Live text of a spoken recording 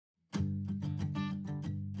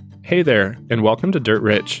Hey there, and welcome to Dirt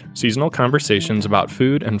Rich, seasonal conversations about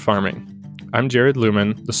food and farming. I'm Jared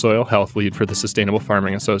Lumen, the Soil Health Lead for the Sustainable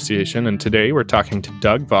Farming Association, and today we're talking to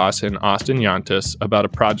Doug Voss and Austin Yantis about a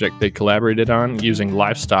project they collaborated on using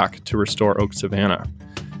livestock to restore oak savanna.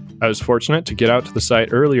 I was fortunate to get out to the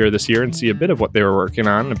site earlier this year and see a bit of what they were working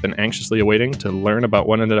on. I've been anxiously awaiting to learn about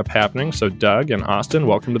what ended up happening. So Doug and Austin,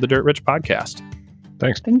 welcome to the Dirt Rich podcast.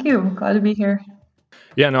 Thanks. Thank you. Glad to be here.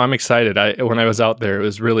 Yeah, no, I'm excited. When I was out there, it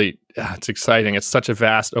was really, it's exciting. It's such a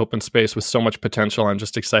vast open space with so much potential. I'm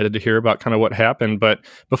just excited to hear about kind of what happened. But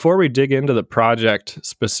before we dig into the project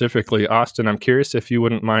specifically, Austin, I'm curious if you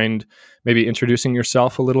wouldn't mind maybe introducing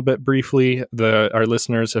yourself a little bit briefly. Our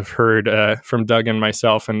listeners have heard from Doug and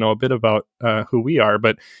myself and know a bit about who we are.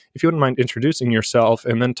 But if you wouldn't mind introducing yourself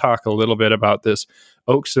and then talk a little bit about this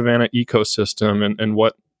oak savanna ecosystem and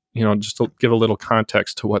what, just to give a little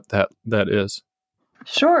context to what that is.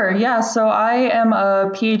 Sure. Yeah. So I am a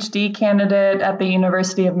PhD candidate at the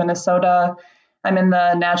University of Minnesota. I'm in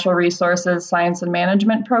the Natural Resources Science and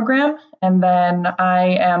Management program. And then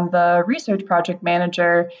I am the research project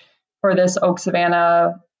manager for this oak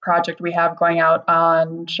savanna project we have going out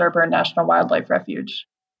on Sherburne National Wildlife Refuge.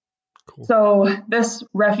 Cool. So this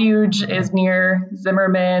refuge is near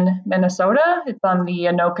Zimmerman, Minnesota. It's on the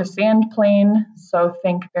Anoka Sand Plain. So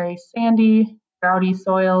think very sandy, grouty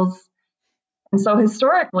soils. And so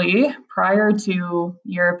historically, prior to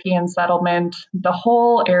European settlement, the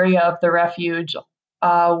whole area of the refuge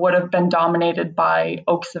would have been dominated by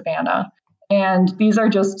oak savanna. And these are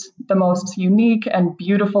just the most unique and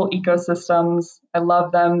beautiful ecosystems. I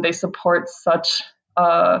love them. They support such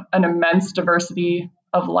an immense diversity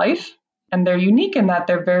of life. And they're unique in that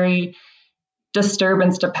they're very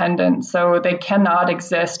disturbance dependent. So they cannot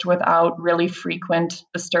exist without really frequent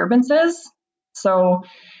disturbances. So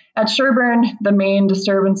at Sherburne, the main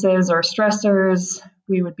disturbances or stressors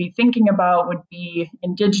we would be thinking about would be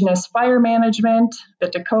indigenous fire management, the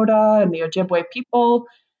Dakota and the Ojibwe people,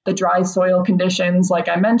 the dry soil conditions, like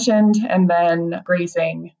I mentioned, and then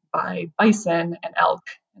grazing by bison and elk.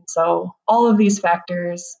 And so all of these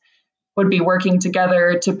factors would be working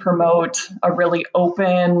together to promote a really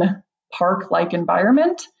open park-like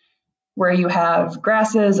environment where you have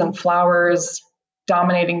grasses and flowers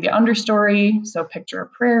dominating the understory, so picture a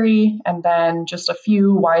prairie, and then just a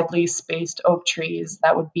few widely spaced oak trees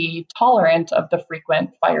that would be tolerant of the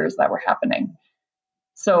frequent fires that were happening.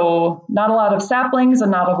 So not a lot of saplings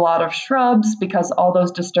and not a lot of shrubs because all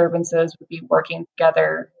those disturbances would be working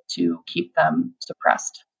together to keep them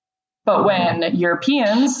suppressed. But when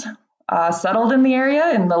Europeans settled in the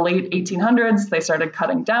area in the late 1800s, they started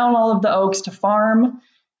cutting down all of the oaks to farm.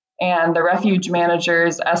 And the refuge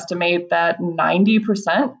managers estimate that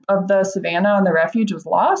 90% of the savanna on the refuge was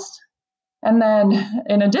lost. And then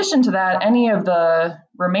in addition to that, any of the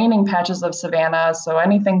remaining patches of savanna, so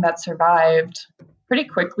anything that survived, pretty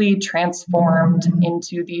quickly transformed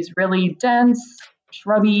into these really dense,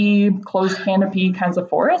 shrubby, closed canopy kinds of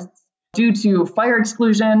forests due to fire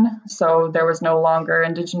exclusion. So there was no longer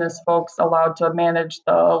indigenous folks allowed to manage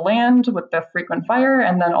the land with the frequent fire,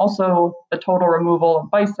 and then also the total removal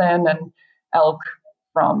of bison and elk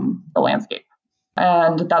from the landscape.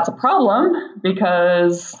 And that's a problem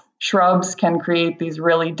because shrubs can create these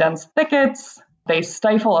really dense thickets. They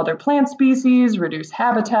stifle other plant species, reduce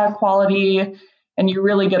habitat quality, and you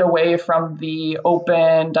really get away from the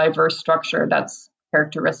open, diverse structure that's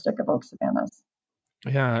characteristic of oak savannas.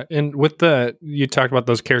 Yeah, and you talked about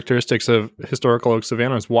those characteristics of historical oak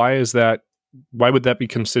savannas. Why would that be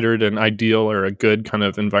considered an ideal or a good kind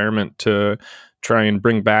of environment to try and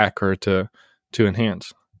bring back or to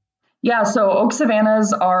enhance? Yeah, so oak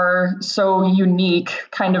savannas are so unique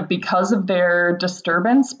kind of because of their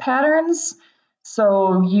disturbance patterns.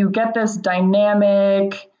 So you get this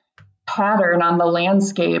dynamic pattern on the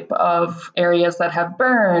landscape of areas that have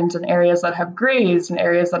burned and areas that have grazed and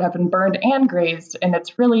areas that have been burned and grazed. And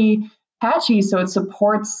it's really patchy, so it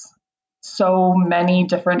supports so many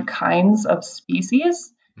different kinds of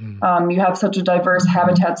species. You have such a diverse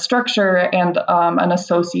habitat structure and an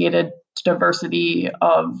associated diversity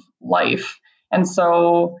of life. And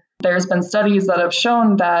so there's been studies that have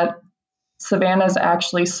shown that savannas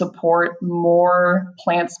actually support more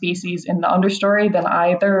plant species in the understory than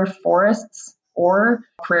either forests or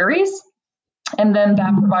prairies. And then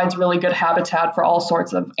that provides really good habitat for all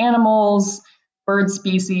sorts of animals, bird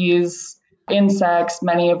species, insects,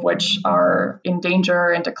 many of which are in danger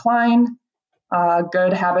and decline.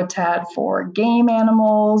 Good habitat for game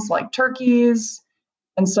animals like turkeys.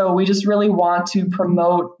 And so we just really want to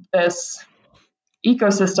promote this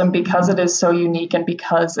ecosystem because it is so unique and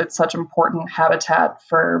because it's such important habitat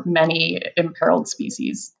for many imperiled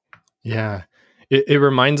species. Yeah. It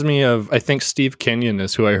reminds me of, I think Steve Kenyon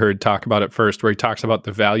is who I heard talk about it first, where he talks about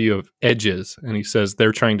the value of edges. And he says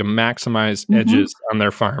they're trying to maximize edges on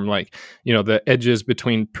their farm, like, the edges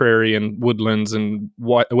between prairie and woodlands and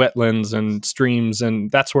wetlands and streams.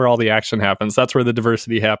 And that's where all the action happens. That's where the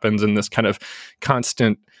diversity happens in this kind of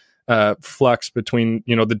constant flux between,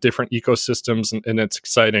 the different ecosystems. And it's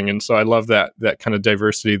exciting. And so I love that kind of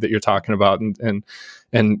diversity that you're talking about and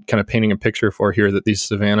kind of painting a picture for here that these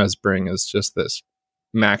savannas bring is just this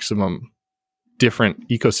maximum different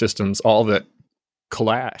ecosystems, all that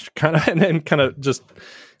clash kind of and then kind of just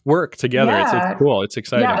work together. Yeah. It's cool. It's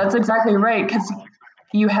exciting. Yeah, that's exactly right. Because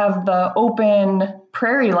you have the open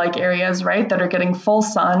prairie-like areas, right, that are getting full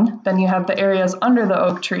sun. Then you have the areas under the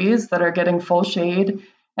oak trees that are getting full shade.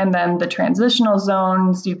 And then the transitional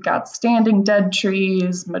zones, you've got standing dead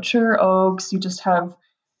trees, mature oaks. You just have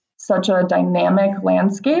such a dynamic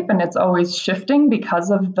landscape, and it's always shifting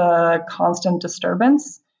because of the constant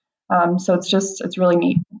disturbance. So it's really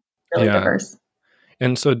neat, really diverse.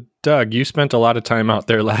 And so, Doug, you spent a lot of time out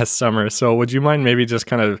there last summer. So would you mind maybe just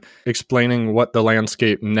kind of explaining what the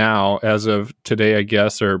landscape now, as of today, I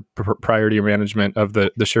guess, or prior to your management of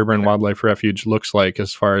the Sherburne Wildlife Refuge looks like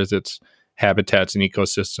as far as its habitats and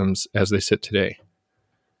ecosystems as they sit today?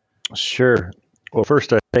 Sure. Well,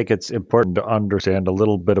 first, I think it's important to understand a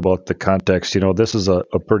little bit about the context. This is a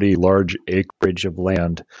pretty large acreage of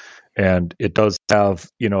land, and it does have,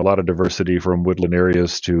 a lot of diversity from woodland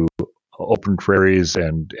areas to open prairies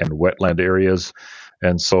and wetland areas.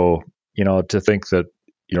 And so, to think that,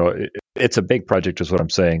 it's a big project is what I'm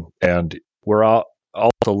saying. And we're also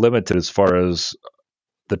limited as far as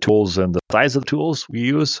the tools and the size of the tools we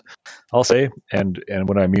use, I'll say. And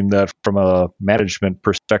when I mean that from a management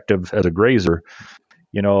perspective as a grazer,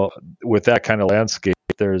 with that kind of landscape,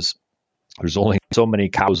 there's only so many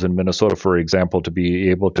cows in Minnesota, for example, to be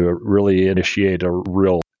able to really initiate a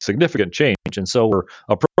real significant change. And so we're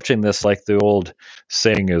approaching this like the old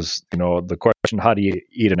saying is, the question, how do you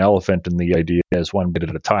eat an elephant? And the idea is one bit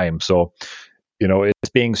at a time. So, it's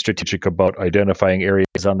being strategic about identifying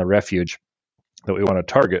areas on the refuge that we want to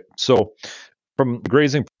target. So from the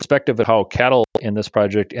grazing perspective of how cattle in this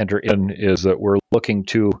project enter in is that we're looking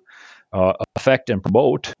to affect and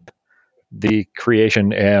promote the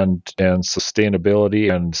creation and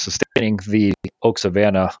sustainability and sustaining the oak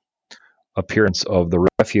savanna appearance of the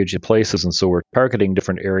refuge in places. And so we're targeting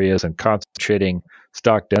different areas and concentrating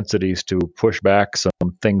stock densities to push back some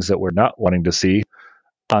things that we're not wanting to see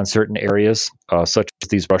on certain areas, such as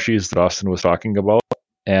these brushies that Austin was talking about,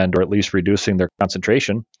 or at least reducing their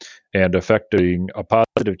concentration and affecting a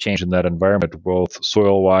positive change in that environment, both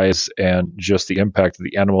soil-wise and just the impact that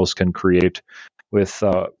the animals can create with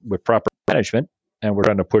proper management. And we're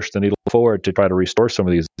trying to push the needle forward to try to restore some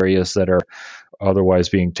of these areas that are otherwise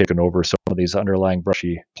being taken over, some of these underlying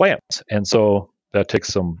brushy plants. And so that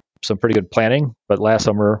takes some pretty good planning. But last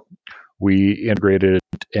summer, we integrated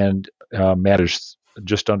and managed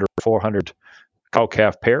just under 400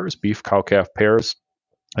 cow-calf pairs, beef cow-calf pairs,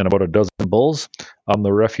 and about a dozen bulls on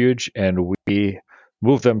the refuge. And we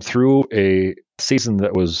moved them through a season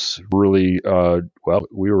that was really,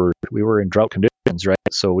 we were in drought conditions, right?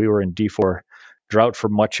 So we were in D4 drought for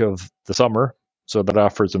much of the summer. So that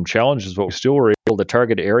offered some challenges, but we still were able to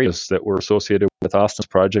target areas that were associated with Austin's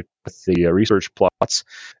project with the research plots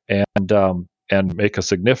and make a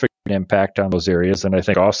significant impact on those areas. And I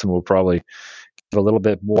think Austin will probably give a little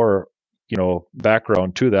bit more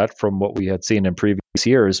background to that from what we had seen in previous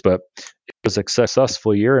years, but it was a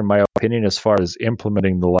successful year, in my opinion, as far as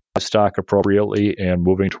implementing the livestock appropriately and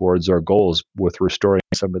moving towards our goals with restoring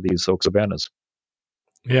some of these oak savannas.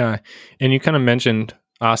 Yeah. And you kind of mentioned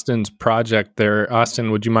Austin's project there.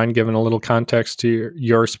 Austin, would you mind giving a little context to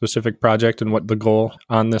your specific project and what the goal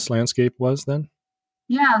on this landscape was then?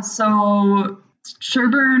 Yeah, so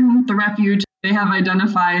Sherburne, the refuge, they have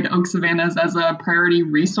identified oak savannas as a priority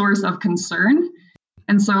resource of concern.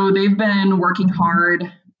 And so they've been working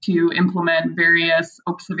hard to implement various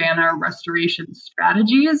oak savanna restoration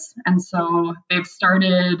strategies. And so they've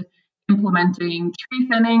started implementing tree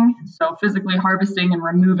thinning, so physically harvesting and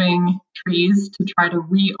removing trees to try to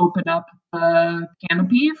reopen up the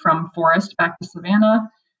canopy from forest back to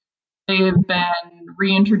savanna. They've been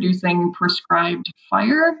reintroducing prescribed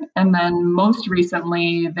fire, and then most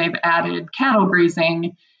recently, they've added cattle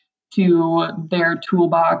grazing to their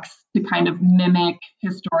toolbox to kind of mimic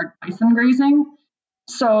historic bison grazing.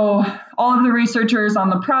 So all of the researchers on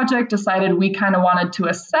the project decided we kind of wanted to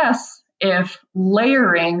assess if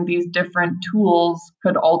layering these different tools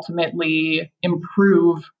could ultimately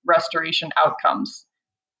improve restoration outcomes.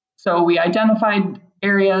 So we identified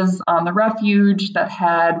areas on the refuge that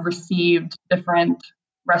had received different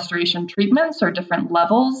restoration treatments or different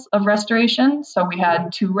levels of restoration. So we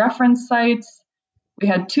had 2 reference sites. We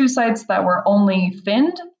had 2 sites that were only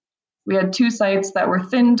thinned. We had 2 sites that were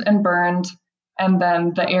thinned and burned. And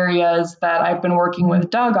then the areas that I've been working with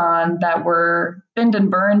Doug on that were thinned and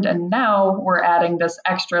burned. And now we're adding this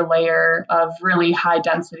extra layer of really high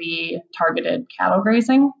density targeted cattle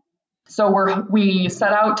grazing. So we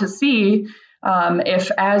set out to see if,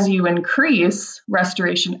 as you increase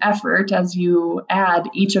restoration effort, as you add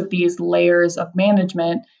each of these layers of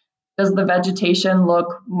management, does the vegetation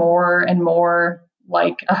look more and more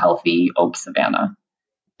like a healthy oak savanna?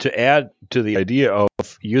 To add to the idea of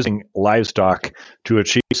using livestock to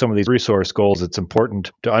achieve some of these resource goals, it's important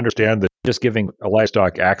to understand that just giving a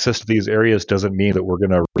livestock access to these areas doesn't mean that we're going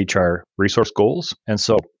to reach our resource goals. And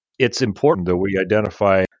so it's important that we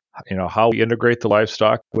identify, how we integrate the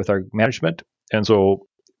livestock with our management. And so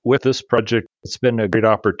with this project, it's been a great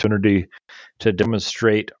opportunity to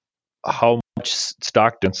demonstrate how much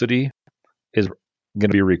stock density is going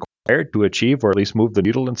to be required to achieve or at least move the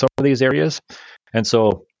needle in some of these areas. And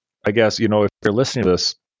so I guess, if you're listening to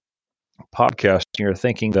this podcast and you're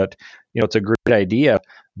thinking that, it's a great idea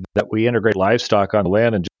that we integrate livestock on the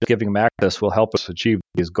land and just giving them access will help us achieve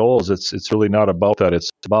these goals. It's really not about that.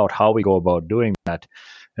 It's about how we go about doing that.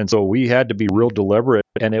 And so we had to be real deliberate,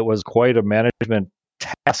 and it was quite a management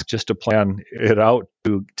task just to plan it out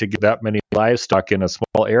to get that many livestock in a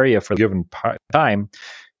small area for a given time,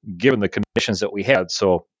 given the conditions that we had.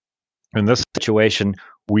 So in this situation,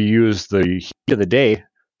 we used the heat of the day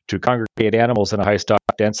to congregate animals in a high stock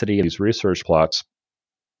density in these research plots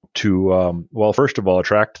to, first of all,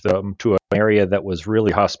 attract them to an area that was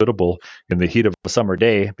really hospitable in the heat of a summer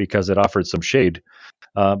day because it offered some shade,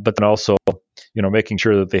 but then also, making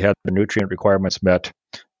sure that they had the nutrient requirements met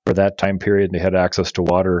for that time period and they had access to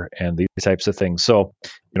water and these types of things. So,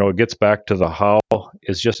 it gets back to the how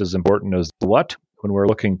is just as important as the what when we're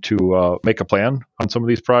looking to make a plan on some of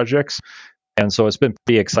these projects. And so it's been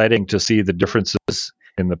pretty exciting to see the differences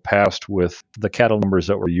in the past with the cattle numbers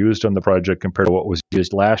that were used on the project compared to what was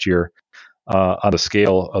used last year on the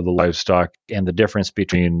scale of the livestock and the difference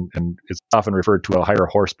between, and it's often referred to a higher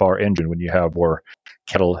horsepower engine when you have more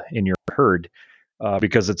cattle in your herd,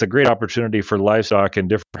 because it's a great opportunity for livestock and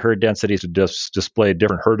different herd densities to display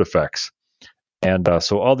different herd effects. And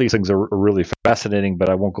so all these things are really fascinating, but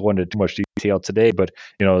I won't go into too much detail today. But,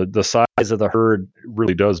 the size of the herd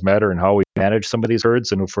really does matter in how we manage some of these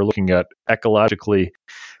herds. And if we're looking at ecologically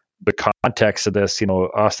the context of this,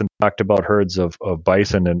 Austin talked about herds of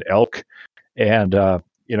bison and elk. And,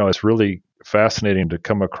 it's really fascinating to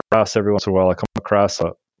come across every once in a while. I come across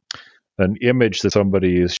an image that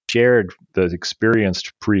somebody has shared that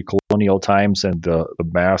experienced pre-colonial times and the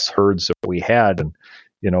mass herds that we had. And,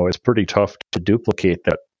 it's pretty tough to duplicate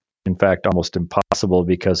that. In fact, almost impossible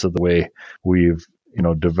because of the way we've,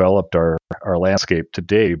 developed our landscape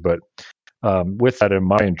today. But with that in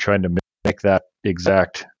mind, trying to make that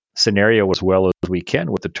exact scenario as well as we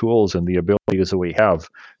can with the tools and the abilities that we have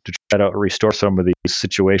to try to restore some of these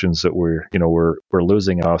situations that we're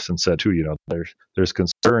losing. And Austin said too, there's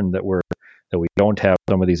concern that we don't have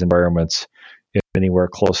some of these environments anywhere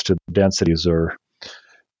close to the densities or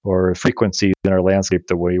frequencies in our landscape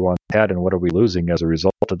that we once had, and what are we losing as a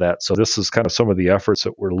result of that? So this is kind of some of the efforts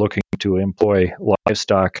that we're looking to employ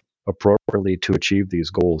livestock appropriately to achieve these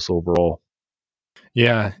goals overall.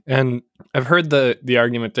 Yeah, and I've heard the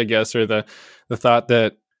argument, I guess, or the thought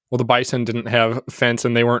that, well, the bison didn't have fence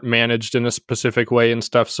and they weren't managed in a specific way and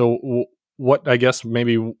stuff. So what, I guess,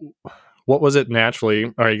 maybe what was it naturally,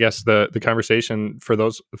 or I guess the conversation for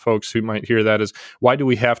those folks who might hear that is, why do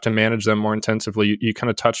we have to manage them more intensively? You kind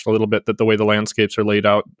of touched a little bit that the way the landscapes are laid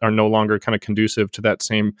out are no longer kind of conducive to that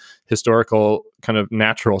same historical kind of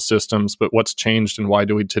natural systems, but what's changed and why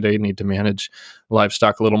do we today need to manage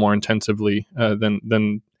livestock a little more intensively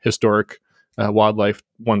than historic wildlife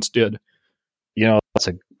once did? That's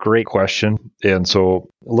a great question. And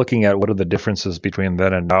so looking at what are the differences between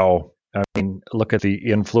then and now, I mean, look at the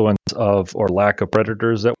influence of or lack of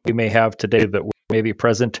predators that we may have today that were maybe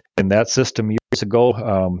present in that system years ago.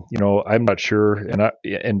 I'm not sure,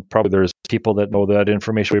 and probably there's people that know that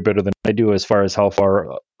information way better than I do as far as how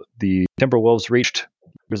far the timber wolves reached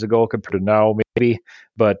years ago compared to now, maybe.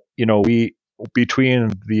 But we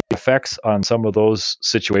between the effects on some of those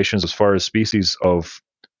situations as far as species of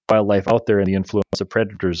wildlife out there and the influence of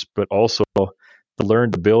predators, but also the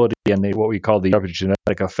learned ability and what we call the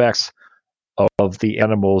epigenetic effects of the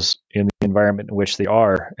animals in the environment in which they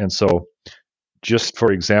are. And so just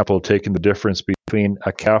for example, taking the difference between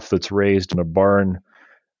a calf that's raised in a barn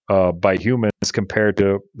by humans compared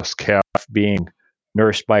to this calf being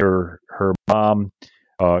nursed by her mom,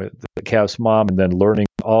 the calf's mom, and then learning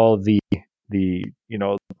all the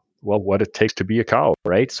what it takes to be a cow,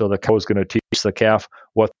 right? So the cow is going to teach the calf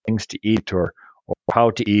what things to eat or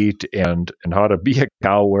how to eat and how to be a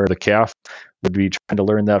cow, where the calf would be trying to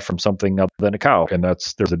learn that from something other than a cow. And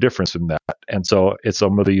there's a difference in that. And so it's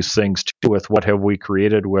some of these things too with what have we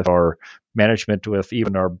created with our management, with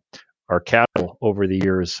even our cattle over the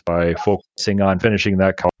years, by focusing on finishing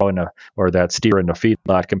that cow or that steer in a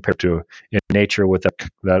feedlot compared to in nature with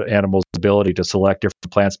that animal's ability to select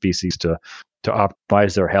different plant species to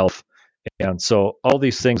optimize their health. And so all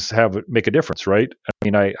these things make a difference, right? I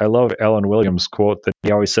mean, I love Alan Williams' quote that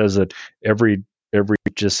he always says that every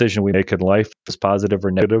decision we make in life is positive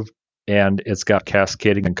or negative, and it's got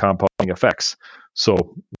cascading and compounding effects. So,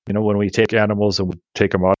 when we take animals and we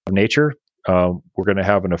take them out of nature, we're going to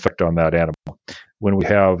have an effect on that animal. When we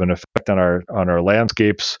have an effect on our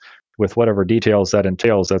landscapes, with whatever details that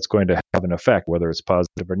entails, that's going to have an effect, whether it's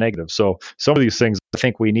positive or negative. So some of these things, I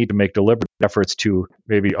think we need to make deliberate efforts to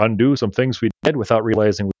maybe undo some things we did without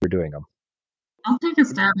realizing we were doing them. I'll take a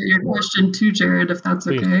stab at your question too, Jared, if that's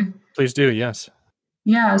okay. Please do, yes.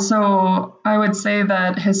 Yeah, so I would say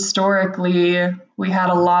that historically we had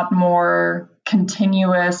a lot more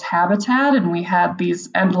continuous habitat, and we had these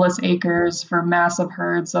endless acres for massive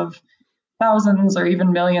herds of thousands or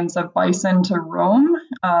even millions of bison to roam.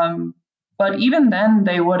 But even then,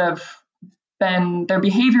 their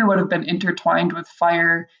behavior would have been intertwined with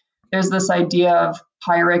fire. There's this idea of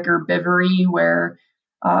pyrrhic herbivory, where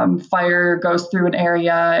fire goes through an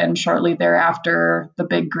area, and shortly thereafter, the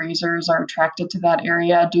big grazers are attracted to that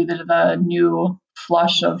area due to the new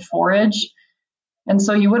flush of forage. And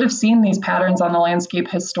so you would have seen these patterns on the landscape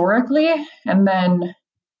historically. And then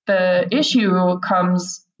the issue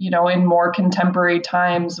comes, in more contemporary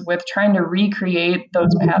times with trying to recreate those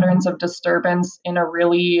patterns of disturbance in a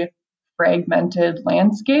really fragmented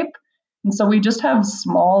landscape. And so we just have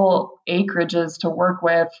small acreages to work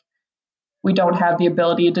with. We don't have the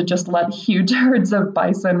ability to just let huge herds of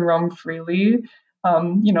bison roam freely,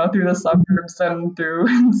 through the suburbs and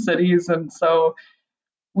through cities. And so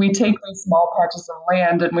we take these small patches of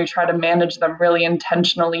land and we try to manage them really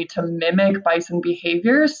intentionally to mimic bison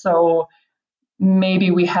behavior. So maybe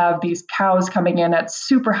we have these cows coming in at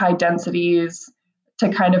super high densities to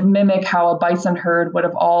kind of mimic how a bison herd would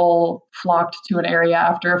have all flocked to an area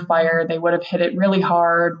after a fire. They would have hit it really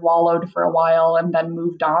hard, wallowed for a while, and then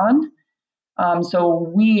moved on. So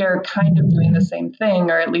we are kind of doing the same thing,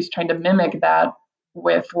 or at least trying to mimic that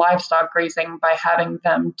with livestock grazing by having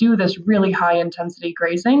them do this really high intensity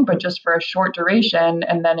grazing, but just for a short duration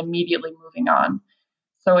and then immediately moving on.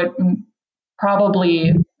 So it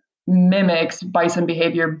probably mimics bison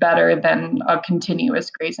behavior better than a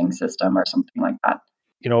continuous grazing system or something like that.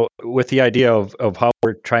 With the idea of how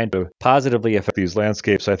we're trying to positively affect these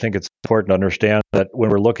landscapes, I think it's important to understand that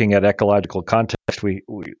when we're looking at ecological context, we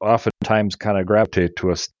oftentimes kind of gravitate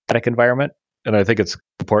to a static environment. And I think it's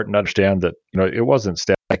important to understand that, it wasn't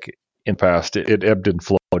static in the past. It ebbed and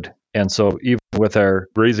flowed. And so even with our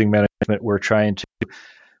grazing management, we're trying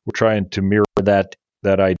to mirror that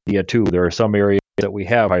idea too. There are some areas that we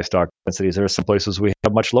have high stock densities. There are some places we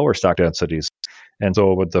have much lower stock densities. And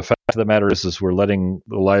so what the fact of the matter is we're letting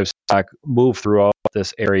the livestock move throughout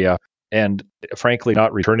this area and frankly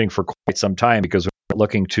not returning for quite some time because we're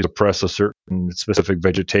looking to suppress a certain specific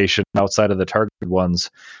vegetation outside of the targeted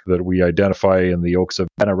ones that we identify in the Oak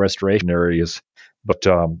Savanna restoration areas. But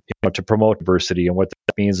to promote diversity, and what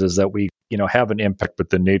that means is that we have an impact,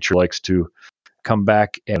 but then nature likes to come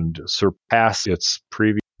back and surpass its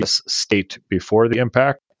previous state before the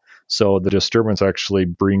impact. So the disturbance actually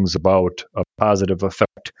brings about a positive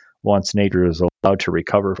effect once nature is allowed to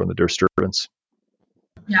recover from the disturbance.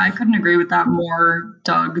 Yeah, I couldn't agree with that more,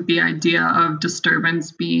 Doug. The idea of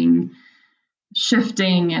disturbance being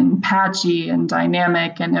shifting and patchy and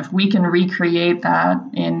dynamic. And if we can recreate that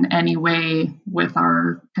in any way with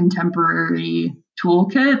our contemporary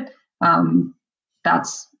toolkit,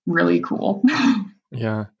 that's really cool.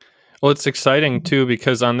 Yeah. Well, it's exciting too,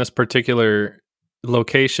 because on this particular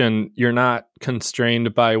location, you're not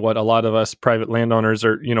constrained by what a lot of us private landowners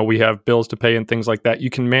are, we have bills to pay and things like that.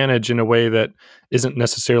 You can manage in a way that isn't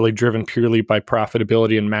necessarily driven purely by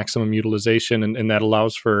profitability and maximum utilization. And that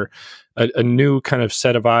allows for a new kind of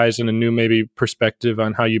set of eyes and a new maybe perspective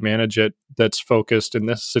on how you manage it that's focused in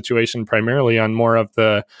this situation primarily on more of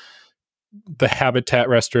the habitat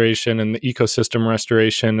restoration and the ecosystem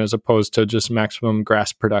restoration as opposed to just maximum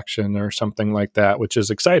grass production or something like that, which is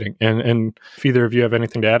exciting. And if either of you have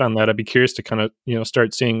anything to add on that, I'd be curious to kind of,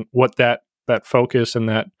 start seeing what that that focus and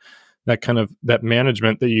that kind of that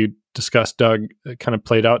management that you discussed, Doug, kind of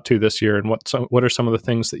played out to this year, and what are some of the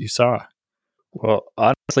things that you saw? Well,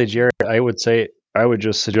 honestly, Jerry, I would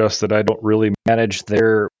just suggest that I don't really manage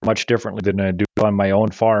there much differently than I do on my own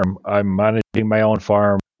farm. I'm managing my own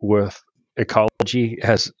farm with ecology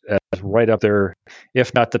as right up there,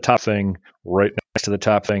 if not the top thing, right next to the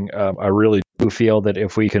top thing. I really do feel that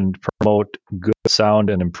if we can promote good sound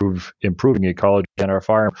and improving ecology on our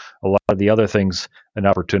farm, a lot of the other things and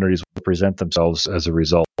opportunities will present themselves as a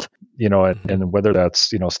result. And whether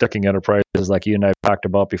that's sticking enterprises like you and I talked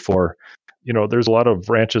about before. There's a lot of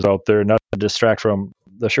ranches out there, not to distract from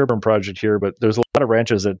the Sherburne project here, but there's a lot of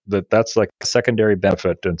ranches that's like a secondary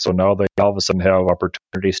benefit. And so now they all of a sudden have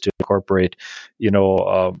opportunities to incorporate,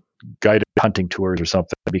 guided hunting tours or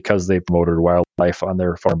something because they promoted wildlife on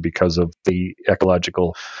their farm because of the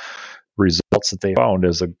ecological results that they found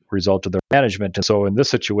as a result of their management. And so in this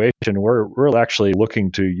situation, we're actually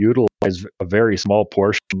looking to utilize a very small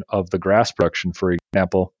portion of the grass production, for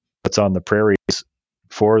example, that's on the prairies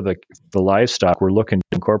for the livestock. We're looking to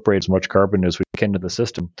incorporate as much carbon as we can into the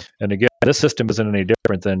system. And again, this system isn't any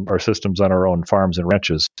different than our systems on our own farms and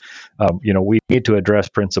ranches. We need to address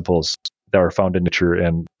principles that are found in nature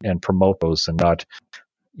and promote those, and not,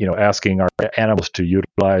 asking our animals to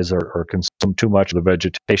utilize or consume too much of the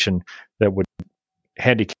vegetation that would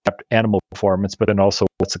handicap animal performance, but then also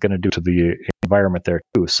what's it going to do to the environment there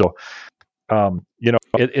too. So,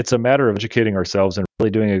 it's a matter of educating ourselves and really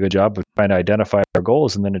doing a good job of trying to identify our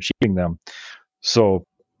goals and then achieving them. So,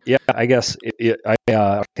 yeah, I guess I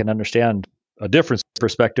can understand a difference in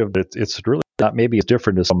perspective. It's really not maybe as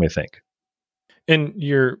different as some may think. And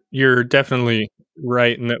you're definitely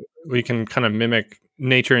right in that we can kind of mimic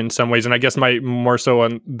nature in some ways. And I guess my more so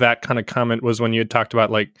on that kind of comment was when you had talked about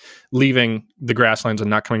like leaving the grasslands and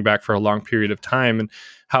not coming back for a long period of time, and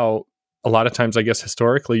how a lot of times, I guess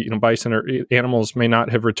historically, bison or animals may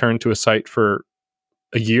not have returned to a site for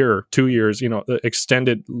a year, 2 years,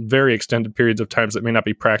 very extended periods of times that may not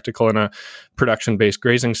be practical in a production-based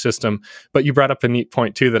grazing system. But you brought up a neat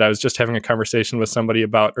point too that I was just having a conversation with somebody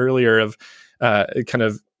about earlier of kind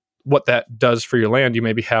of what that does for your land. You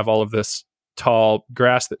maybe have all of this tall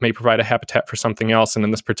grass that may provide a habitat for something else. And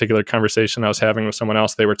in this particular conversation I was having with someone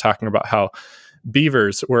else, they were talking about how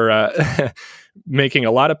beavers were making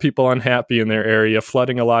a lot of people unhappy in their area,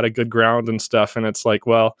 flooding a lot of good ground and stuff. And it's like,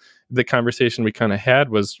 well, the conversation we kind of had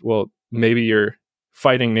was, well, maybe you're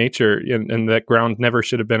fighting nature and that ground never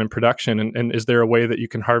should have been in production. And is there a way that you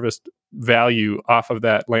can harvest value off of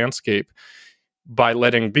that landscape by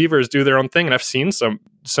letting beavers do their own thing? And I've seen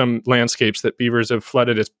some landscapes that beavers have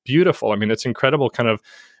flooded. It's beautiful. I mean, it's incredible kind of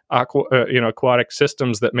aquatic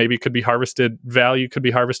systems that maybe could be harvested, value could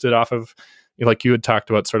be harvested off of, like you had talked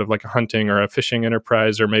about, sort of like a hunting or a fishing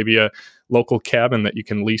enterprise, or maybe a local cabin that you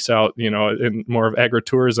can lease out, in more of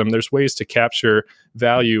agritourism. There's ways to capture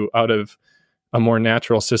value out of a more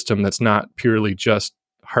natural system that's not purely just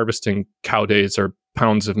harvesting cow days or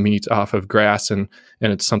pounds of meat off of grass. And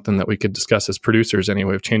it's something that we could discuss as producers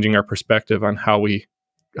anyway, of changing our perspective on how we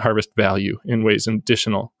harvest value in ways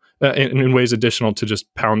additional to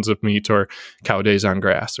just pounds of meat or cow days on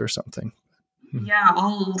grass or something. Yeah,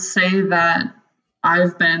 I'll say that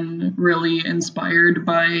I've been really inspired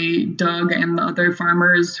by Doug and the other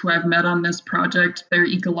farmers who I've met on this project, their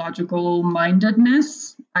ecological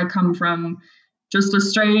mindedness. I come from just a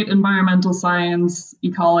straight environmental science,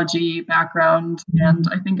 ecology background, and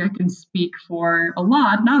I think I can speak for a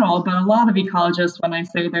lot, not all, but a lot of ecologists when I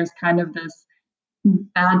say there's kind of this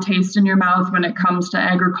bad taste in your mouth when it comes to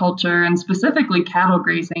agriculture and specifically cattle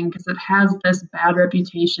grazing, because it has this bad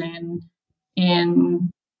reputation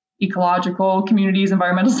in ecological communities,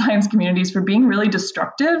 environmental science communities, for being really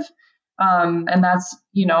destructive. And that's,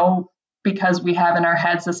 because we have in our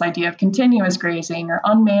heads this idea of continuous grazing or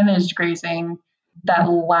unmanaged grazing that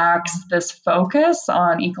lacks this focus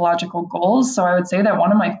on ecological goals. So I would say that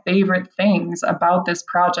one of my favorite things about this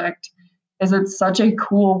project is it's such a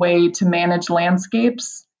cool way to manage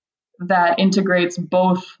landscapes that integrates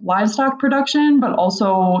both livestock production, but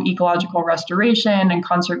also ecological restoration and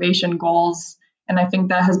conservation goals. And I think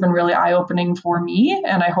that has been really eye-opening for me,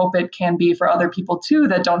 and I hope it can be for other people too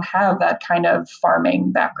that don't have that kind of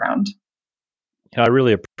farming background. I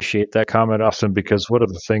really appreciate that comment, Austin, because one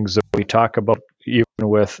of the things that we talk about, even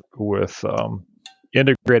with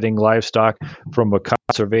integrating livestock from a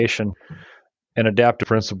conservation and adaptive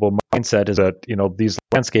principle mindset, is that these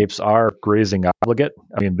landscapes are grazing obligate.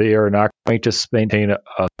 I mean, they are not going to maintain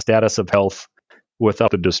a status of health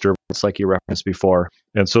without the disturbance like you referenced before.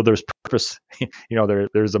 And so there's purpose,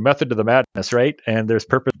 there's a method to the madness, right? And there's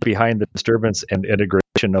purpose behind the disturbance and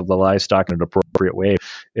integration of the livestock in an appropriate way.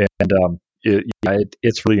 And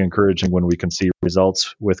it's really encouraging when we can see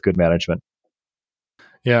results with good management.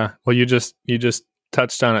 Yeah. Well, you just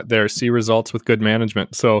touched on it there. See results with good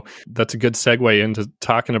management. So that's a good segue into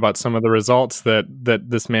talking about some of the results that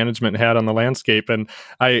this management had on the landscape. And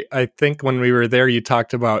I think when we were there, you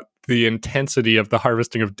talked about the intensity of the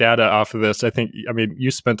harvesting of data off of this. I mean,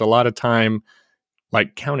 you spent a lot of time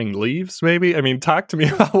like counting leaves, maybe. I mean, talk to me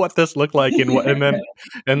about what this looked like,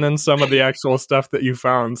 and then some of the actual stuff that you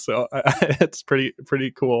found. So it's pretty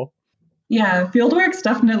cool. Yeah, fieldwork's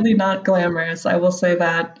definitely not glamorous, I will say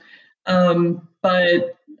that.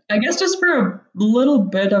 But I guess just for a little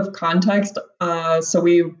bit of context, so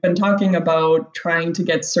we've been talking about trying to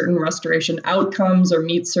get certain restoration outcomes or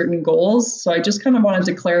meet certain goals. So I just kind of wanted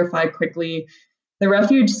to clarify quickly, the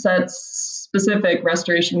refuge sets specific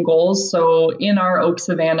restoration goals. So in our oak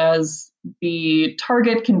savannas, the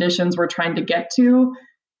target conditions we're trying to get to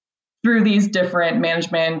through these different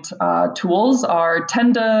management tools are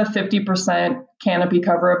 10 to 50% canopy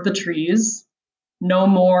cover of the trees, no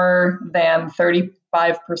more than 35%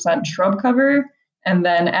 shrub cover, and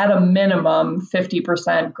then at a minimum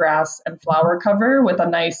 50% grass and flower cover with a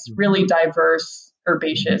nice, really diverse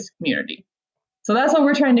herbaceous community. So that's what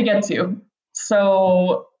we're trying to get to.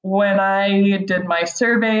 So when I did my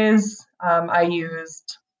surveys, I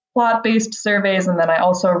used plot-based surveys, and then I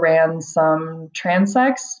also ran some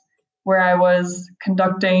transects where I was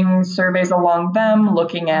conducting surveys along them,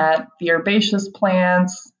 looking at the herbaceous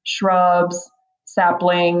plants, shrubs,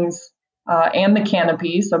 saplings, and the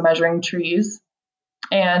canopy, so measuring trees.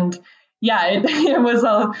 And yeah, it was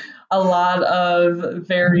a lot of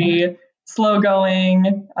very slow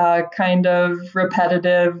going, kind of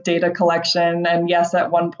repetitive data collection. And yes, at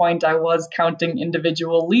one point I was counting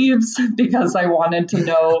individual leaves because I wanted to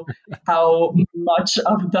know how much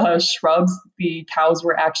of the shrubs the cows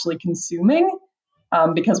were actually consuming,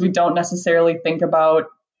 because we don't necessarily think about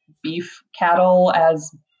beef cattle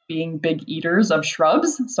as being big eaters of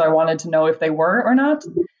shrubs. So I wanted to know if they were or not.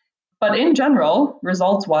 But in general,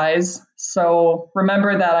 results-wise, so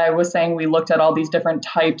remember that I was saying we looked at all these different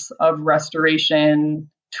types of restoration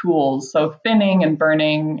tools, so thinning and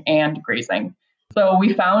burning and grazing. So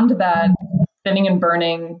we found that thinning and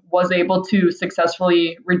burning was able to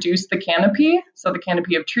successfully reduce the canopy, so the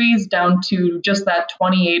canopy of trees, down to just that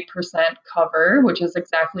 28% cover, which is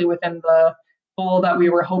exactly within the goal that we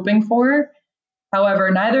were hoping for.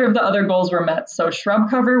 However, neither of the other goals were met. So shrub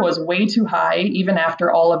cover was way too high, even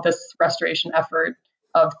after all of this restoration effort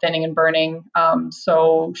of thinning and burning.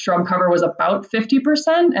 So shrub cover was about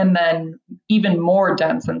 50%, and then even more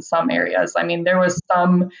dense in some areas. I mean, there was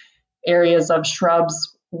some areas of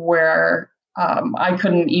shrubs where I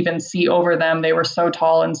couldn't even see over them. They were so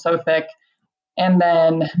tall and so thick. And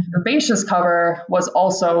then herbaceous cover was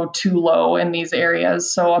also too low in these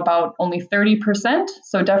areas, so about only 30%.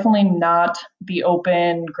 So definitely not the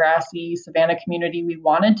open, grassy savanna community we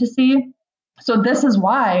wanted to see. So this is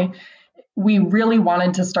why we really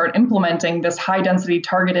wanted to start implementing this high density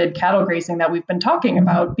targeted cattle grazing that we've been talking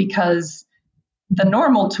about, because the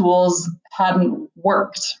normal tools hadn't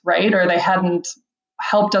worked, right? Or they hadn't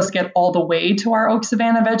helped us get all the way to our oak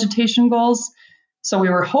savanna vegetation goals. So we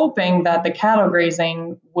were hoping that the cattle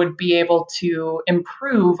grazing would be able to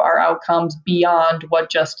improve our outcomes beyond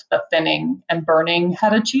what just the thinning and burning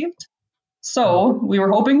had achieved. So we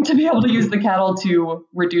were hoping to be able to use the cattle to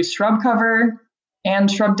reduce shrub cover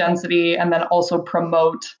and shrub density, and then also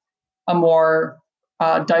promote a more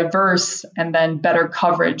diverse and then better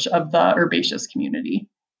coverage of the herbaceous community.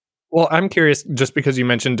 Well, I'm curious, just because you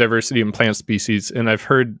mentioned diversity in plant species, and I've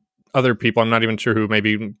heard other people, I'm not even sure who,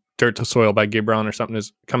 maybe Dirt to Soil by Gabe Brown or something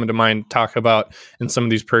is coming to mind, talk about in some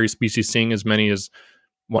of these prairie species seeing as many as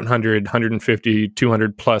 100, 150,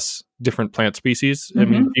 200 plus different plant species. I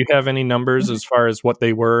mean, do you have any numbers as far as what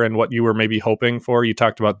they were and what you were maybe hoping for? You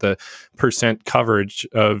talked about the percent coverage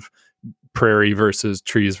of prairie versus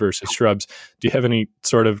trees versus shrubs. Do you have any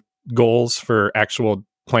sort of goals for actual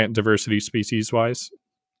plant diversity species wise?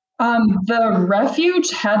 The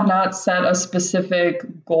refuge had not set a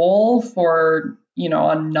specific goal for,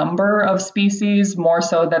 a number of species, more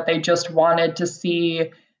so that they just wanted to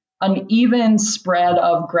see an even spread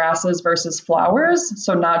of grasses versus flowers.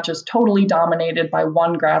 So not just totally dominated by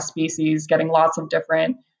one grass species, getting lots of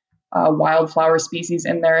different wildflower species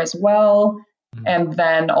in there as well. And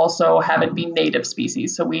then also have it be native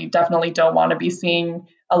species. So we definitely don't want to be seeing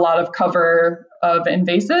a lot of cover of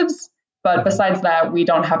invasives. But besides that, we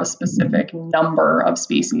don't have a specific number of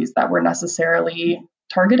species that we're necessarily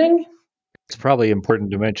targeting. It's probably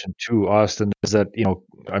important to mention too, Austin, is that,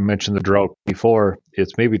 I mentioned the drought before.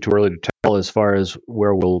 It's maybe too early to tell as far as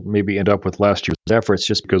where we'll maybe end up with last year's efforts,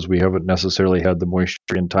 just because we haven't necessarily had the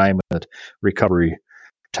moisture in time and recovery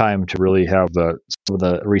time to really have some of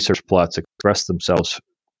the research plots express themselves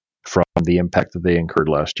from the impact that they incurred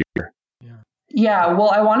last year. Yeah, well,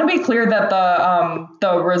 I want to be clear that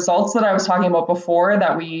the results that I was talking about before,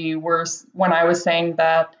 that when I was saying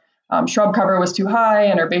that shrub cover was too high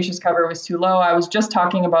and herbaceous cover was too low, I was just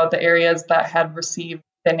talking about the areas that had received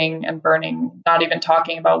thinning and burning, not even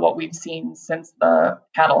talking about what we've seen since the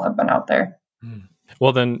cattle have been out there.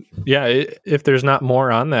 Well, then, yeah, if there's not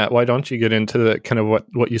more on that, why don't you get into the kind of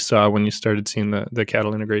what you saw when you started seeing the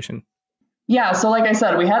cattle integration? Yeah, so like I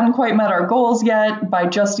said, we hadn't quite met our goals yet by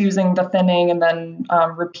just using the thinning and then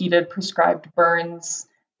repeated prescribed burns.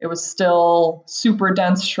 It was still super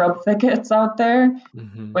dense shrub thickets out there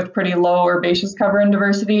with pretty low herbaceous cover and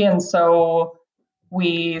diversity. And so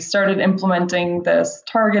we started implementing this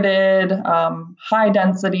targeted high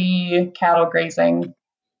density cattle grazing.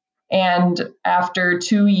 And after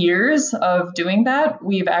 2 years of doing that,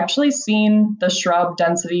 we've actually seen the shrub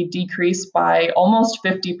density decrease by almost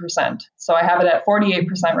 50%. So I have it at 48%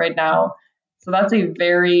 right now. So that's a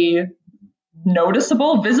very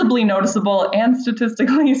noticeable, visibly noticeable, and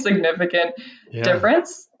statistically significant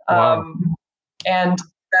difference. Wow. And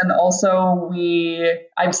then also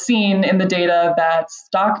I've seen in the data that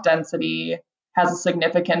stock density has a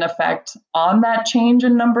significant effect on that change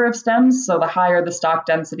in number of stems. So the higher the stock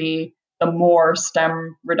density, the more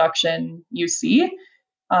stem reduction you see,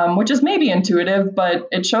 which is maybe intuitive, but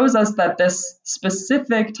it shows us that this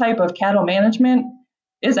specific type of cattle management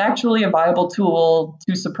is actually a viable tool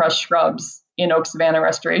to suppress shrubs in oak savanna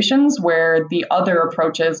restorations, where the other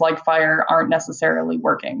approaches like fire aren't necessarily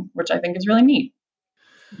working, which I think is really neat.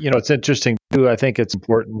 It's interesting too. I think it's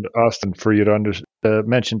important, Austin, for you to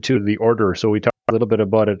mention too the order. So we talked a little bit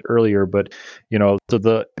about it earlier, but so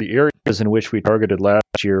the areas in which we targeted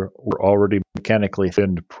last year were already mechanically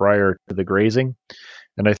thinned prior to the grazing,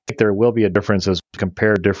 and I think there will be a difference as we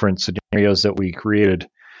compare different scenarios that we created,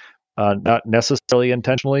 not necessarily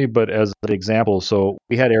intentionally, but as an example. So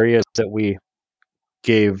we had areas that we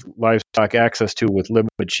gave livestock access to with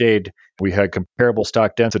limited shade. We had comparable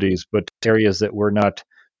stock densities, but areas that were not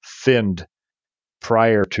thinned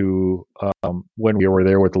prior to when we were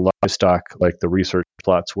there with the livestock, like the research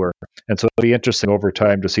plots were. And so it'll be interesting over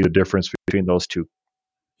time to see the difference between those two.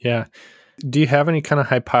 Yeah. Do you have any kind of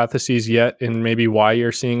hypotheses yet in maybe why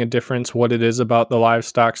you're seeing a difference, what it is about the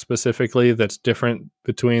livestock specifically that's different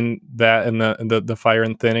between that and the fire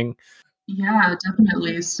and thinning? Yeah,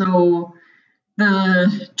 definitely. So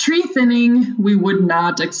the tree thinning, we would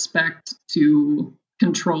not expect to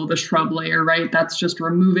control the shrub layer, right? That's just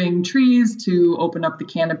removing trees to open up the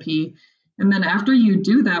canopy. And then after you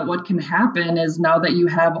do that, what can happen is now that you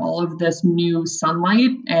have all of this new sunlight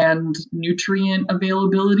and nutrient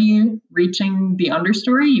availability reaching the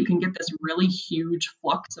understory, you can get this really huge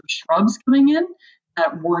flux of shrubs coming in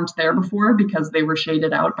that weren't there before because they were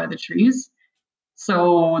shaded out by the trees.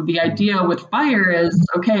 So the idea with fire is,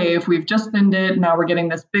 okay, if we've just thinned it, now we're getting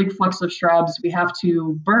this big flux of shrubs, we have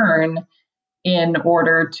to burn in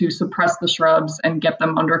order to suppress the shrubs and get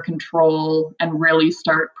them under control and really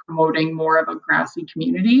start promoting more of a grassy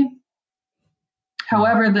community.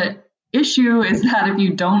 However, the issue is that if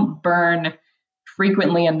you don't burn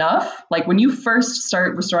frequently enough, like when you first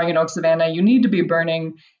start restoring an oak savanna, you need to be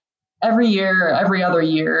burning every year, every other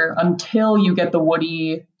year until you get the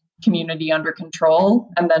woody community under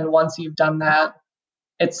control. And then once you've done that,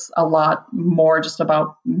 it's a lot more just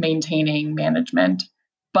about maintaining management.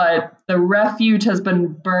 But the refuge has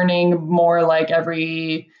been burning more like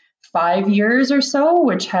every 5 years or so,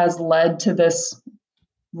 which has led to this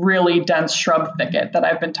really dense shrub thicket that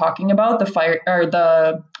I've been talking about.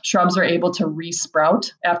 The shrubs are able to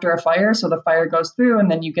resprout after a fire. So the fire goes through and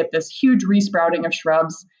then you get this huge resprouting of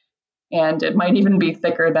shrubs, and it might even be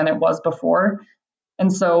thicker than it was before.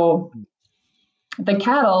 And so the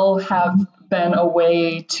cattle have been a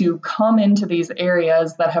way to come into these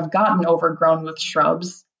areas that have gotten overgrown with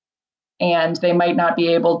shrubs, and they might not be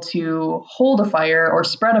able to hold a fire or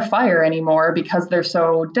spread a fire anymore because they're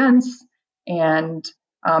so dense and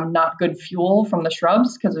not good fuel from the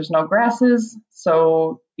shrubs because there's no grasses.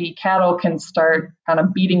 So the cattle can start kind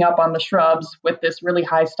of beating up on the shrubs with this really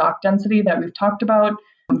high stock density that we've talked about,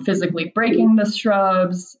 physically breaking the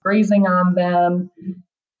shrubs, grazing on them,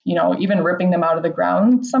 even ripping them out of the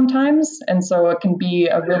ground sometimes. And so it can be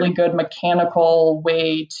a really good mechanical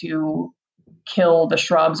way to kill the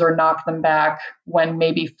shrubs or knock them back when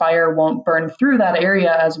maybe fire won't burn through that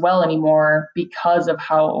area as well anymore because of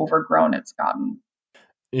how overgrown it's gotten.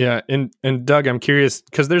 Yeah, and Doug, I'm curious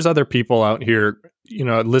because there's other people out here,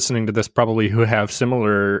 listening to this probably who have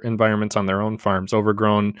similar environments on their own farms,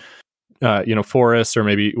 overgrown, forests, or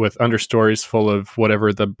maybe with understories full of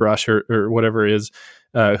whatever the brush or whatever is,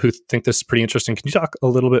 who think this is pretty interesting. Can you talk a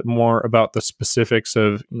little bit more about the specifics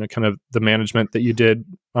of kind of the management that you did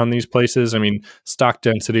on these places? I mean, stock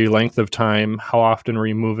density, length of time, how often were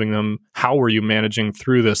you moving them? How were you managing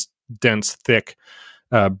through this dense, thick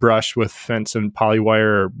brush with fence and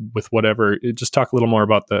polywire or with whatever? Just talk a little more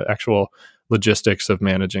about the actual logistics of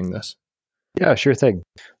managing this. Yeah, sure thing.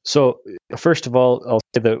 So first of all, I'll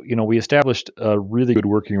say that, we established a really good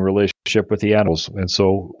working relationship with the animals. And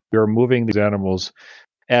so we were moving these animals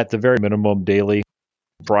at the very minimum daily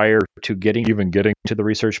prior to getting to the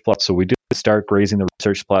research plots. So we did start grazing the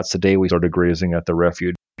research plots the day we started grazing at the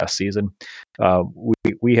refuge last season.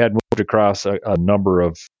 We had moved across a number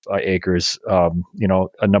of acres, a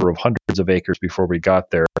number of hundreds of acres before we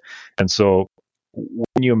got there. And so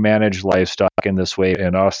when you manage livestock in this way,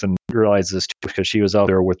 and Austin realized this too because she was out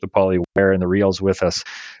there with the polywire and the reels with us,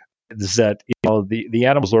 is that the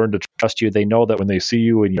animals learn to trust you. They know that when they see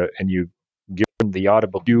you and you give them the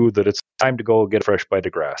audible cue that it's time to go get a fresh bite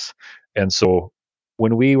of grass. And so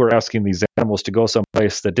when we were asking these animals to go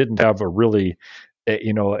someplace that didn't have a really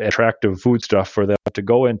attractive food stuff for them to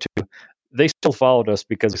go into, they still followed us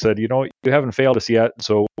because they said, you haven't failed us yet,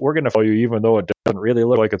 so we're going to follow you, even though it doesn't really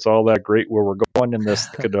look like it's all that great where we're going in this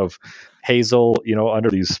kind of hazel, under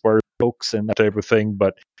these sparse oaks and that type of thing.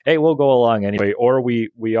 But hey, we'll go along anyway. Or we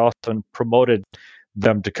often promoted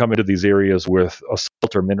them to come into these areas with a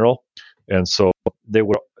salt or mineral, and so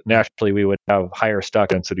we would have higher stock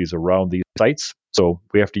densities around these sites. So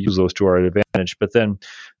we have to use those to our advantage. But then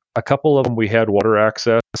a couple of them, we had water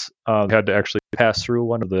access. Had to actually pass through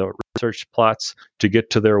one of the research plots to get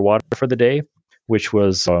to their water for the day, which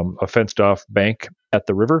was a fenced-off bank at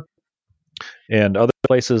the river. And other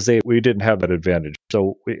places, we didn't have that advantage.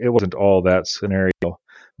 So it wasn't all that scenario.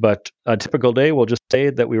 But a typical day, we'll just say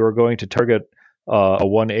that we were going to target a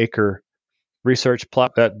 1 acre research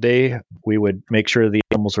plot that day. We would make sure the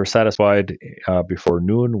animals were satisfied before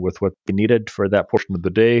noon with what they needed for that portion of the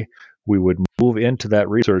day. We would move into that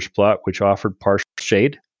research plot, which offered partial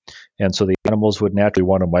shade. And so the animals would naturally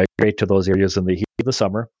want to migrate to those areas in the heat of the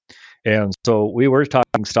summer. And so we were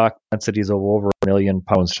talking stock densities of over 1 million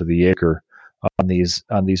pounds to the acre on these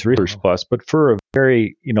research plots, but for a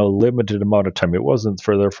very limited amount of time. It wasn't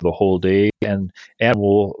for the whole day, and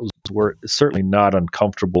animals were certainly not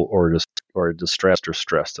uncomfortable or distressed or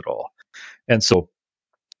stressed at all. And so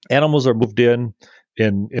animals are moved in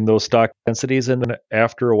those stock densities, and then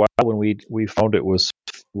after a while, when we found it was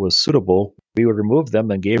suitable, we would remove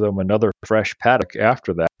them and gave them another fresh paddock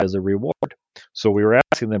after that as a reward. So we were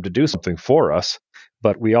asking them to do something for us,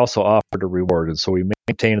 but we also offered a reward. And so we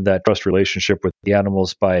maintained that trust relationship with the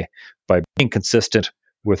animals by being consistent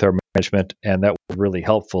with our management, and that was really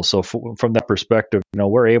helpful. So from that perspective,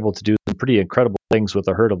 we're able to do some pretty incredible things with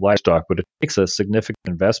a herd of livestock, but it takes a significant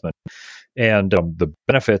investment. And the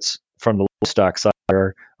benefits from the livestock side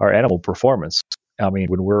are animal performance. I mean,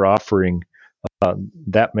 when we're offering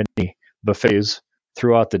that many buffets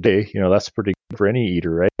throughout the day, that's pretty good for any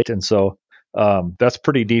eater, right? And so that's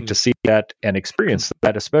pretty neat to see that and experience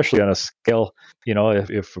that, especially on a scale,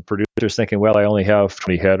 if a producer's thinking, well, I only have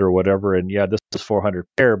 20 head or whatever, and yeah, this is 400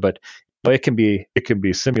 pair, but it can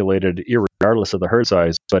be simulated regardless of the herd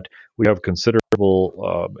size. But we have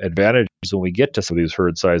considerable advantages when we get to some of these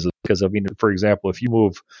herd sizes, because, I mean, for example, if you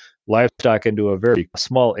move livestock into a very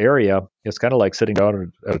small area, it's kind of like sitting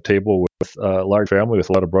down at a table with a large family with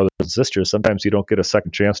a lot of brothers and sisters. Sometimes you don't get a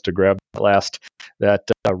second chance to grab that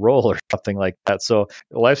roll or something like that. So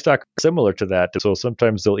livestock are similar to that. So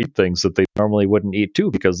sometimes they'll eat things that they normally wouldn't eat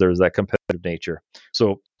too, because there's that competitive nature.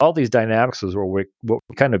 So all these dynamics is what we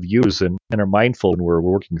kind of use and are mindful when we're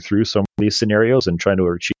working through some of these scenarios and trying to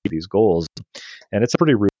achieve these goals. And it's a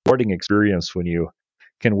pretty rewarding experience when you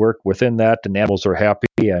can work within that and animals are happy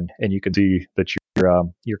and you can see that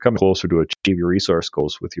you're coming closer to achieve your resource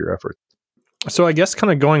goals with your effort. So I guess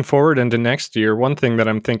kind of going forward into next year, one thing that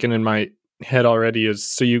I'm thinking in my head already is,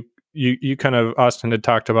 so you kind of, Austin had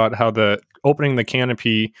talked about how the opening the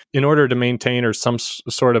canopy, in order to maintain or some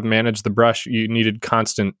sort of manage the brush, you needed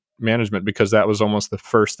constant management, because that was almost the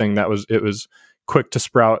first thing it was quick to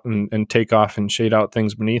sprout and take off and shade out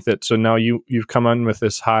things beneath it. So now you've come on with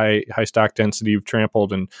this high stock density. You've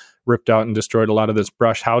trampled and ripped out and destroyed a lot of this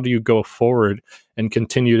brush. How do you go forward and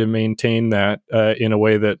continue to maintain that in a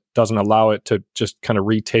way that doesn't allow it to just kind of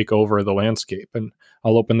retake over the landscape? And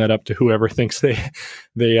I'll open that up to whoever thinks they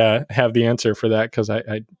have the answer for that, because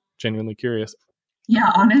I genuinely curious.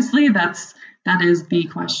 Yeah, honestly, that is the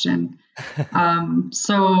question.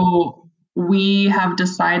 So we have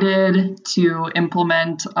decided to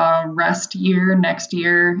implement a rest year next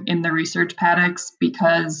year in the research paddocks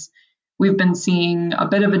because we've been seeing a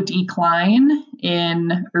bit of a decline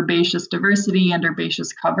in herbaceous diversity and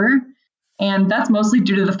herbaceous cover. And that's mostly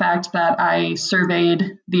due to the fact that I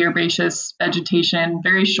surveyed the herbaceous vegetation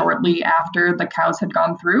very shortly after the cows had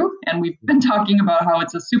gone through. And we've been talking about how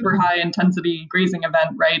it's a super high intensity grazing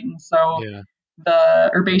event, right? And so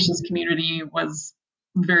the herbaceous community was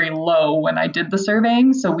very low when I did the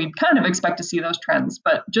surveying. So we'd kind of expect to see those trends.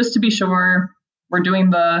 But just to be sure, we're doing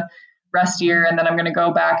the rest year, and then I'm going to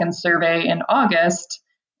go back and survey in August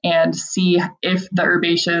and see if the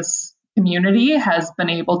herbaceous community has been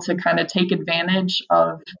able to kind of take advantage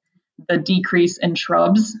of the decrease in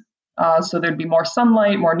shrubs. So there'd be more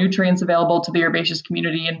sunlight, more nutrients available to the herbaceous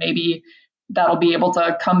community, and maybe that'll be able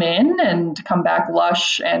to come in and come back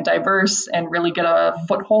lush and diverse and really get a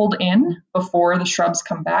foothold in before the shrubs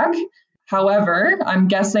come back. However, I'm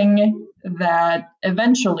guessing that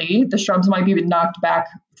eventually the shrubs might be knocked back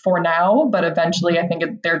for now, but eventually I think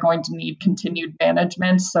they're going to need continued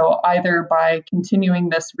management. So either by continuing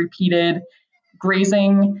this repeated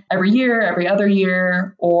grazing every year, every other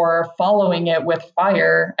year, or following it with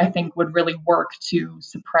fire, I think would really work to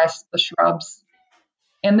suppress the shrubs.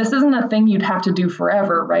 And this isn't a thing you'd have to do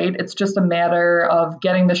forever, right? It's just a matter of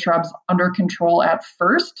getting the shrubs under control at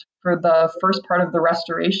first for the first part of the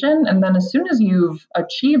restoration. And then as soon as you've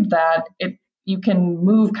achieved that, you can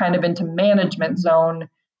move kind of into management zone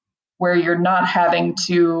where you're not having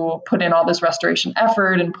to put in all this restoration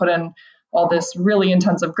effort and put in all this really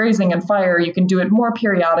intensive grazing and fire. You can do it more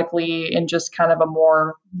periodically in just kind of a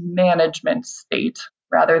more management state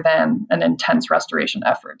rather than an intense restoration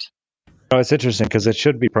effort. It's interesting because it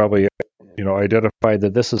should be probably, identified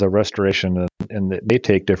that this is a restoration and it may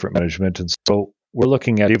take different management. And so we're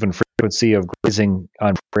looking at even frequency of grazing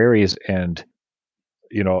on prairies, and,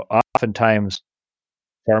 oftentimes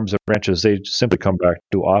farms and ranches, they simply come back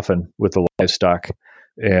too often with the livestock,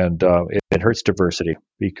 and it hurts diversity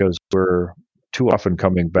because we're too often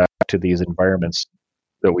coming back to these environments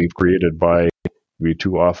that we've created by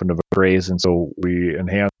too often of a graze. And so we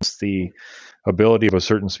enhance the ability of a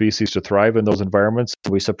certain species to thrive in those environments.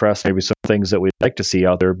 We suppress maybe some things that we'd like to see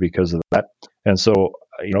out there because of that. And so,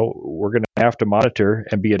 we're going to have to monitor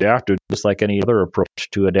and be adaptive, just like any other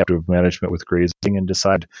approach to adaptive management with grazing, and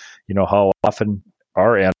decide, how often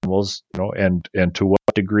our animals, and to what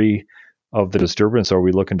degree of the disturbance are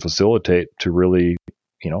we looking to facilitate to really,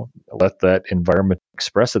 let that environment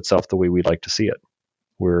express itself the way we'd like to see it.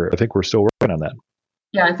 I think we're still working on that.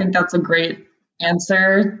 Yeah, I think that's a great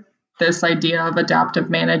answer, this idea of adaptive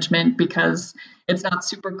management, because it's not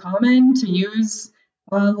super common to use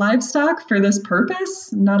livestock for this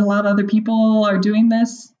purpose. Not a lot of other people are doing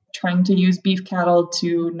this, trying to use beef cattle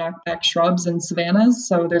to knock back shrubs and savannas.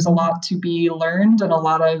 So there's a lot to be learned and a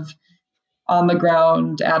lot of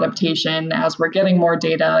on-the-ground adaptation as we're getting more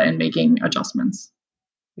data and making adjustments.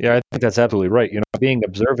 Yeah, I think that's absolutely right. Being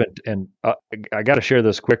observant, and I got to share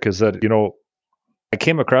this quick, is that, I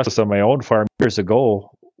came across this on my own farm years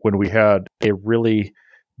ago when we had a really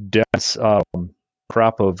dense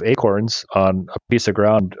crop of acorns on a piece of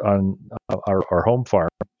ground on our home farm.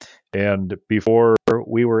 And before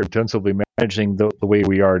we were intensively managing the way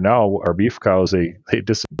we are now, our beef cows, they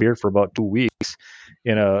disappeared for about 2 weeks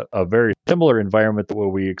in a very similar environment to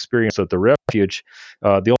what we experienced at the refuge.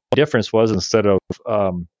 The only difference was, instead of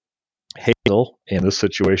hazel in this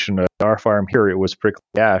situation at our farm here, it was prickly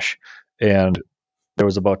ash. And there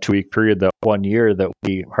was about a 2-week period that one year that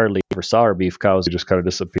we hardly ever saw our beef cows. They just kind of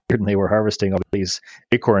disappeared, and they were harvesting all these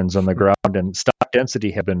acorns on the ground, and stock density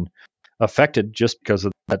had been affected just because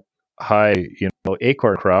of that high,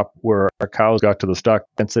 acorn crop, where our cows got to the stock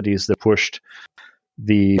densities that pushed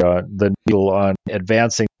the needle on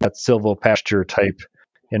advancing that silvopasture type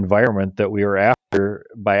environment that we were after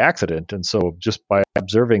by accident. And so just by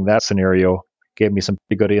observing that scenario gave me some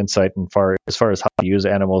pretty good insight as far as how to use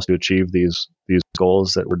animals to achieve these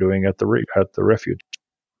goals that we're doing at the refuge.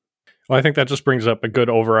 Well, I think that just brings up a good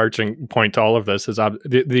overarching point to all of this, is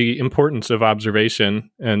the importance of observation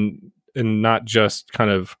and not just kind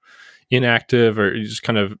of inactive or just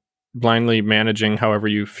kind of blindly managing however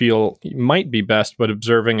you feel might be best, but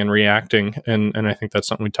observing and reacting. And I think that's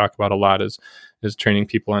something we talk about a lot is training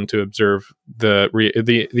people on to observe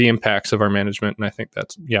the impacts of our management. And I think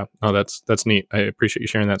that's neat. I appreciate you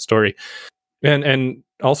sharing that story. And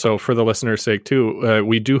also for the listeners' sake too,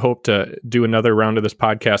 we do hope to do another round of this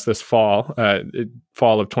podcast this fall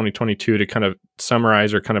of 2022 to kind of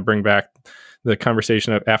summarize or kind of bring back the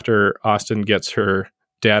conversation of after Austin gets her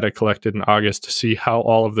data collected in August to see how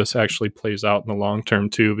all of this actually plays out in the long term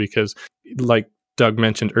too, because like Doug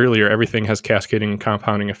mentioned earlier, everything has cascading and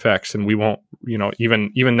compounding effects, and we won't,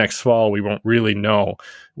 even next fall, we won't really know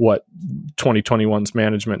what 2021's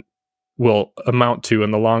management will amount to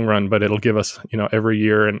in the long run, but it'll give us, every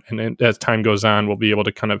year. And as time goes on, we'll be able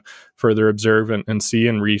to kind of further observe and see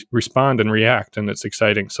and respond and react. And it's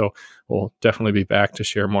exciting. So we'll definitely be back to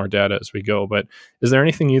share more data as we go. But is there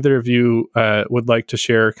anything either of you would like to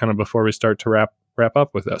share kind of before we start to wrap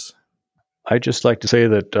up with this? I'd just like to say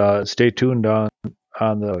that stay tuned on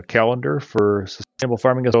the calendar for Sustainable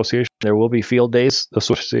Farming Association. There will be field days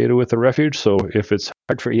associated with the refuge. So if it's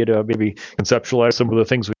hard for you to maybe conceptualize some of the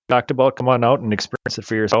things we talked about, come on out and experience it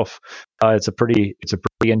for yourself. It's a pretty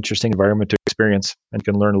interesting environment to experience, and you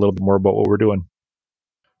can learn a little bit more about what we're doing.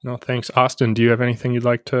 No, thanks. Austin, do you have anything you'd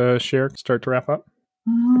like to share? Start to wrap up?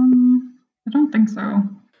 I don't think so.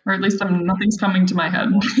 Or at least nothing's coming to my head.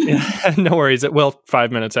 Yeah, no worries. Well,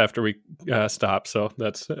 5 minutes after we stop, so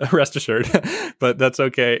that's rest assured. But that's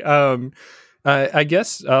okay. I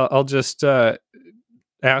guess I'll just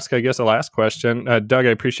ask, a last question. Doug, I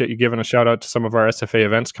appreciate you giving a shout out to some of our SFA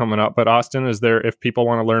events coming up. But Austin, if people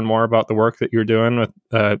want to learn more about the work that you're doing with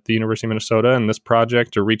the University of Minnesota and this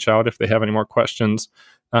project, or reach out if they have any more questions,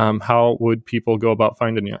 how would people go about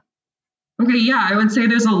finding you? Okay, yeah, I would say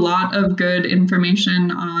there's a lot of good information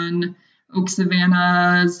on oak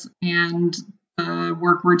savannas and the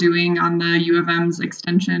work we're doing on the U of M's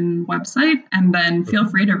extension website. And then feel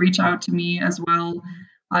free to reach out to me as well.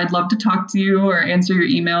 I'd love to talk to you or answer your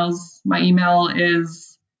emails. My email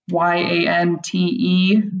is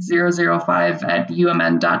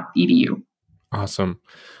yante005@umn.edu. Awesome.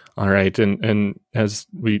 All right. And as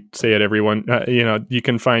we say it, everyone, you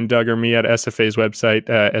can find Doug or me at SFA's website,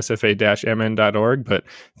 sfa-mn.org. But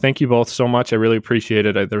thank you both so much. I really appreciate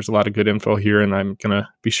it. There's a lot of good info here, and I'm going to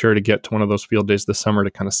be sure to get to one of those field days this summer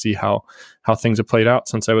to kind of see how things have played out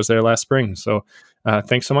since I was there last spring. So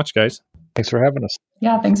thanks so much, guys. Thanks for having us.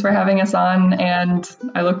 Yeah, thanks for having us on. And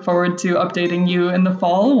I look forward to updating you in the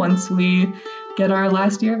fall once we get our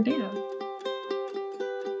last year of data.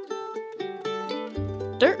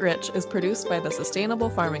 Dirt Rich is produced by the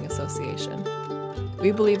Sustainable Farming Association.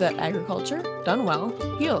 We believe that agriculture, done well,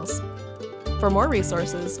 heals. For more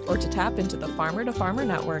resources or to tap into the Farmer to Farmer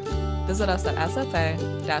Network, visit us at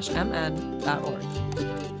sfa-mn.org.